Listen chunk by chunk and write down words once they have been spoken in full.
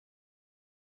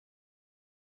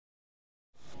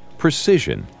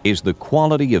Precision is the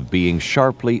quality of being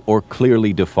sharply or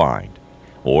clearly defined,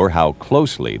 or how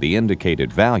closely the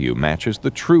indicated value matches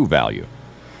the true value.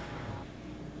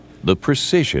 The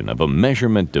precision of a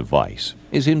measurement device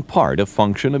is in part a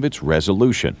function of its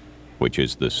resolution, which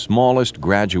is the smallest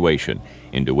graduation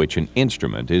into which an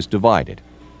instrument is divided.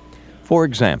 For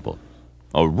example,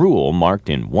 a rule marked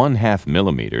in 1/2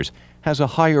 millimeters has a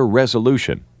higher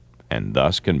resolution and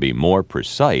thus can be more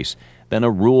precise than a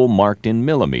rule marked in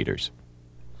millimeters.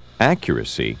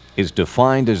 Accuracy is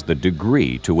defined as the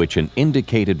degree to which an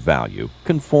indicated value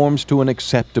conforms to an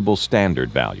acceptable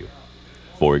standard value.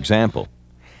 For example,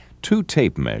 two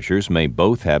tape measures may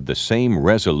both have the same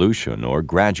resolution or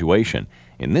graduation,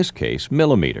 in this case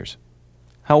millimeters.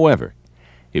 However,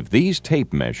 if these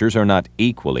tape measures are not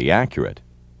equally accurate,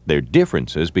 their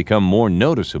differences become more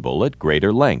noticeable at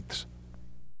greater lengths.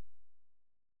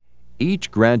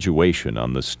 Each graduation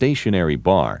on the stationary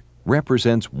bar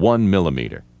represents 1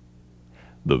 millimeter.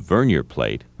 The vernier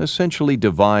plate essentially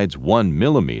divides 1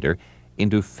 millimeter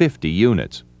into 50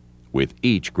 units, with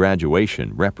each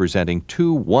graduation representing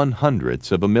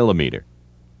 2/100ths of a millimeter.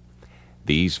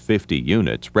 These 50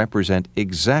 units represent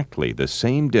exactly the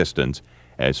same distance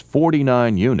as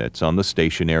 49 units on the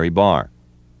stationary bar.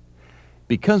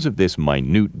 Because of this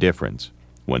minute difference,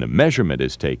 when a measurement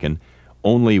is taken,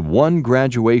 only one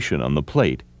graduation on the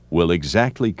plate will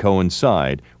exactly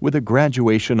coincide with a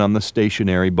graduation on the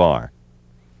stationary bar.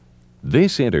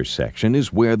 This intersection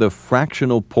is where the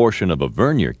fractional portion of a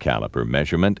vernier caliper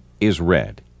measurement is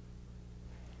read.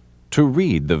 To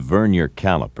read the vernier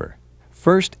caliper,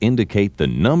 first indicate the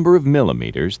number of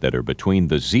millimeters that are between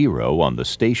the 0 on the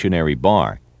stationary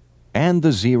bar and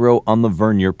the 0 on the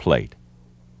vernier plate.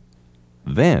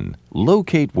 Then,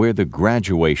 locate where the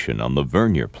graduation on the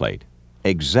vernier plate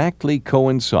exactly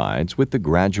coincides with the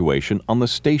graduation on the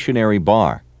stationary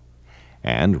bar,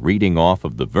 and reading off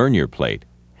of the vernier plate,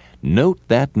 note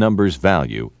that number's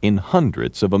value in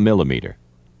hundredths of a millimeter.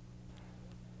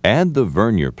 Add the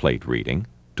vernier plate reading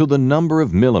to the number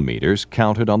of millimeters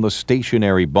counted on the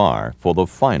stationary bar for the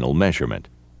final measurement.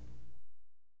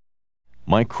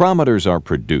 Micrometers are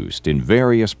produced in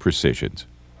various precisions,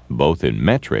 both in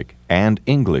metric and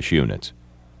English units.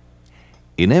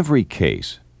 In every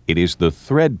case, it is the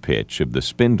thread pitch of the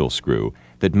spindle screw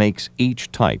that makes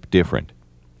each type different.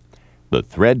 The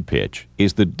thread pitch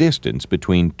is the distance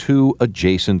between two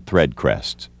adjacent thread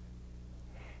crests.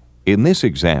 In this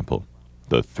example,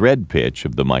 the thread pitch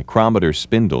of the micrometer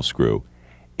spindle screw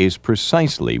is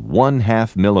precisely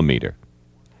 1/2 millimeter.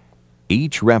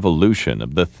 Each revolution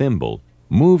of the thimble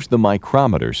moves the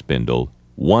micrometer spindle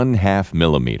 1/2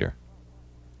 millimeter.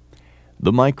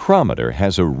 The micrometer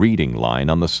has a reading line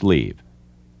on the sleeve.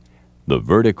 The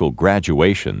vertical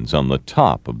graduations on the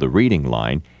top of the reading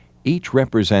line each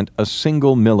represent a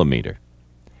single millimeter.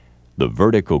 The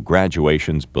vertical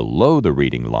graduations below the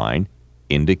reading line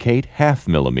indicate 1/2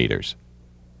 millimeters.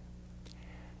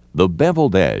 The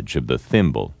beveled edge of the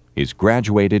thimble is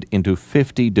graduated into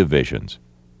 50 divisions.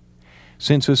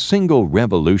 Since a single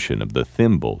revolution of the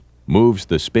thimble moves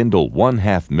the spindle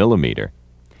 1/2 millimeter,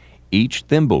 each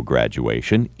thimble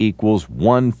graduation equals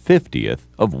 1/50th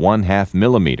of 1/2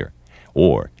 millimeter,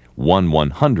 or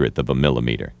 1/100th of a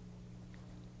millimeter.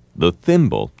 The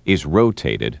thimble is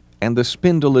rotated and the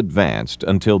spindle advanced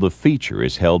until the feature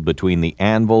is held between the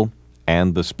anvil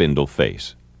and the spindle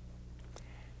face.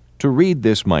 To read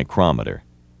this micrometer,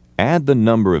 add the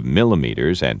number of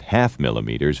millimeters and 1/2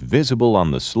 millimeters visible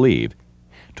on the sleeve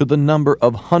to the number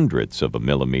of hundredths of a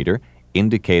millimeter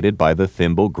indicated by the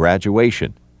thimble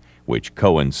graduation, which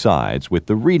coincides with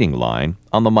the reading line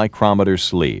on the micrometer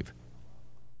sleeve.